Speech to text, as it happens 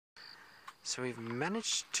So we've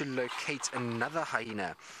managed to locate another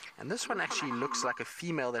hyena, and this one actually looks like a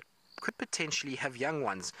female that could potentially have young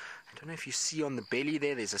ones. I don't know if you see on the belly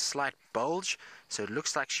there's a slight bulge, so it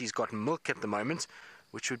looks like she's got milk at the moment,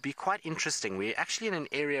 which would be quite interesting. We're actually in an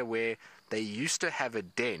area where they used to have a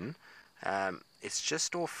den. It's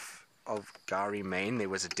just off of Gowrie, Maine. There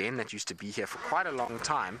was a den that used to be here for quite a long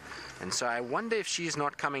time, and so I wonder if she's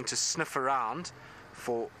not coming to sniff around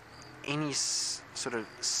for any sort of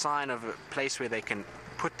sign of a place where they can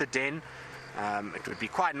put the den. It would be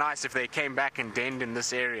quite nice if they came back and denned in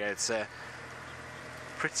this area. It's a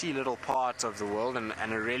pretty little part of the world and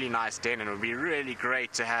a really nice den, and it would be really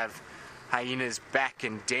great to have hyenas back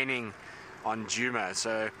and denning on Djuma.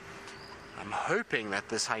 So I'm hoping that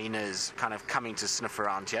this hyena is kind of coming to sniff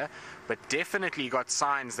around here, but definitely got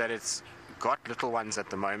signs that it's got little ones at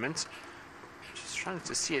the moment. Just trying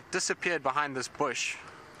to see, it disappeared behind this bush.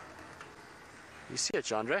 You see it,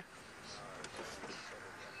 Jandre?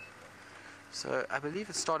 So I believe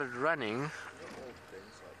it started running.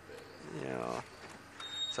 Yeah.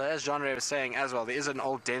 So as Jandre was saying as well, there is an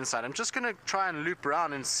old den site. I'm just going to try and loop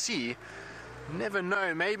around and see. Never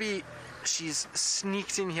know, maybe she's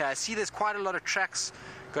sneaked in here. I see there's quite a lot of tracks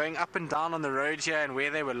going up and down on the road here and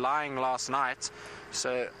where they were lying last night.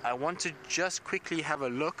 So I want to just quickly have a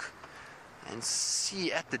look and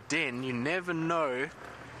see at the den. You never know.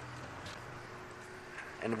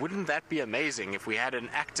 And wouldn't that be amazing if we had an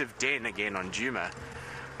active den again on Djuma?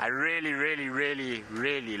 I really, really, really,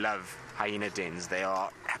 really love hyena dens. They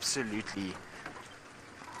are absolutely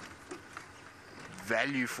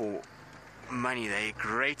value for money. They're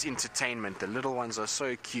great entertainment. The little ones are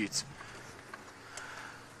so cute.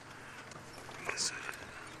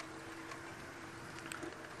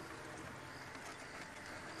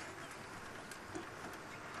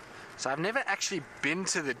 So I've never actually been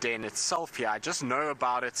to the den itself here. I just know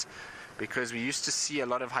about it because we used to see a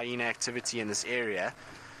lot of hyena activity in this area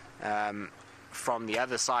from the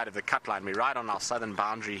other side of the Cutline. We're right on our southern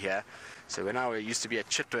boundary here. So when I used to be at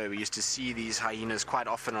Chitwa, we used to see these hyenas quite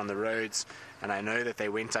often on the roads, and I know that they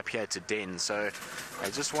went up here to den. So I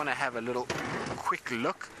just want to have a little quick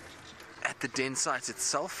look at the den site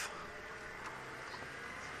itself.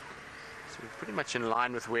 So we're pretty much in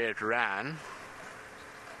line with where it ran.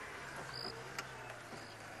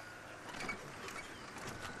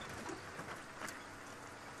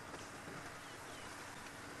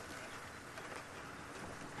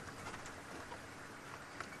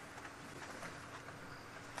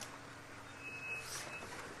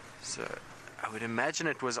 So I would imagine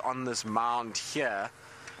it was on this mound here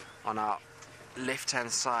on our left hand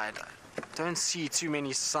side. I don't see too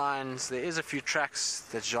many signs. There is a few tracks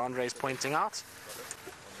that Jandre is pointing out.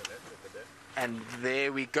 And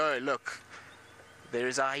there we go, look. There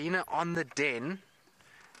is a hyena on the den.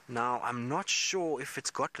 Now I'm not sure if it's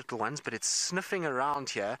got little ones, but it's sniffing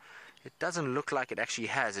around here. It doesn't look like it actually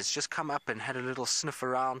has. It's just come up and had a little sniff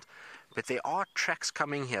around. But there are tracks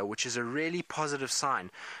coming here, which is a really positive sign.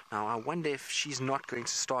 Now, I wonder if she's not going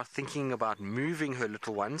to start thinking about moving her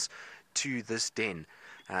little ones to this den.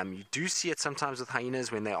 You do see it sometimes with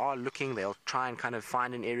hyenas when they are looking. They'll try and kind of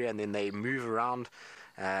find an area and then they move around.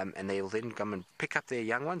 And they'll then come and pick up their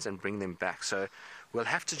young ones and bring them back. So we'll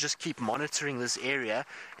have to just keep monitoring this area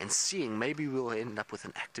and seeing. Maybe we'll end up with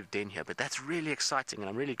an active den here. But that's really exciting, and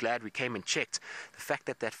I'm really glad we came and checked. The fact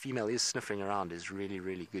that that female is sniffing around is really,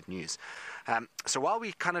 really good news. So while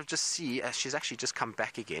we kind of just see, she's actually just come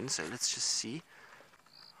back again. So let's just see.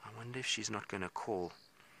 I wonder if she's not going to call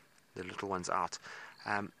the little ones out.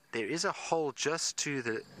 There is a hole just to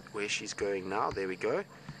the where she's going now. There we go.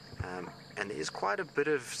 And there is quite a bit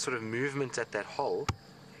of sort of movement at that hole.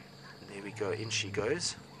 And there we go, in she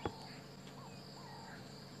goes.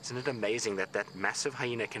 Isn't it amazing that that massive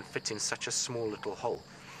hyena can fit in such a small little hole?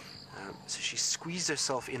 So she squeezed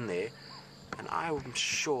herself in there, and I'm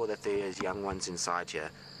sure that there's young ones inside here.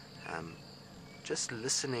 Just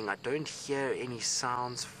listening, I don't hear any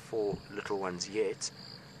sounds for little ones yet.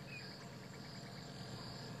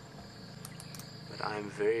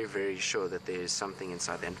 I'm very, very sure that there is something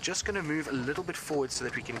inside there. I'm just going to move a little bit forward so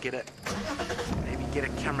that we can get maybe get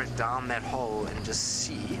a camera down that hole and just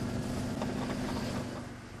see.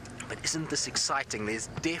 But isn't this exciting? There's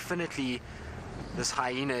definitely, this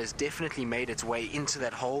hyena has definitely made its way into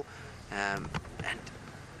that hole. And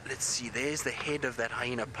let's see, there's the head of that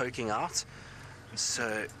hyena poking out.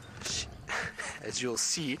 So, she, as you'll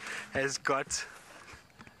see, has got,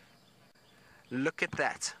 look at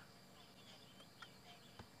that.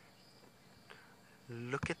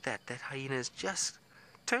 Look at that. That hyena has just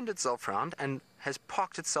turned itself around and has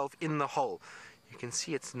parked itself in the hole. You can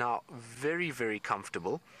see it's now very, very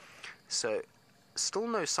comfortable. So still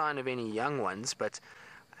no sign of any young ones, but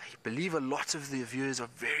I believe a lot of the viewers are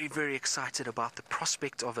very, very excited about the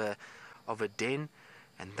prospect of a den,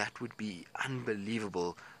 and that would be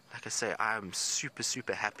unbelievable. Like I say, I am super,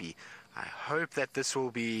 super happy. I hope that this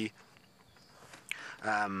will be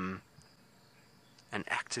an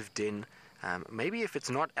active den. Maybe if it's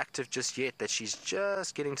not active just yet, that she's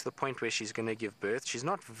just getting to the point where she's going to give birth. She's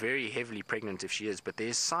not very heavily pregnant if she is, but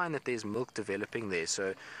there's sign that there's milk developing there.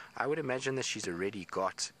 So I would imagine that she's already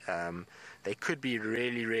got. They could be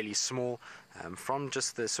really, really small. From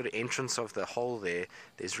just the sort of entrance of the hole there,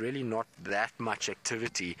 there's really not that much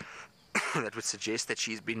activity that would suggest that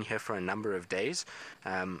she's been here for a number of days.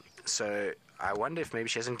 So I wonder if maybe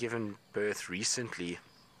she hasn't given birth recently.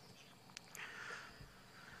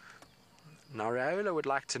 Now, Raola would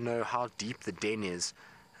like to know how deep the den is.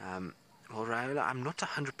 Well, Raola, I'm not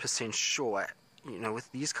 100% sure. You know,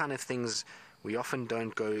 with these kind of things, we often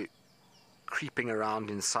don't go creeping around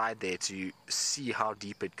inside there to see how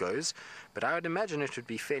deep it goes. But I would imagine it would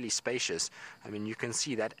be fairly spacious. I mean, you can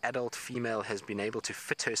see that adult female has been able to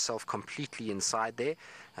fit herself completely inside there.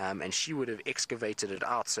 And she would have excavated it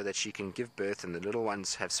out so that she can give birth and the little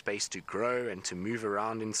ones have space to grow and to move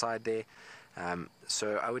around inside there.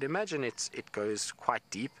 So I would imagine it goes quite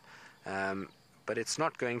deep, but it's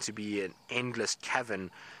not going to be an endless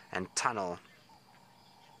cavern and tunnel.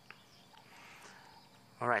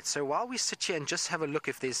 Alright, so while we sit here and just have a look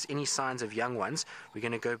if there's any signs of young ones, we're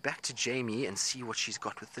going to go back to Jamie and see what she's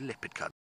got with the leopard cub.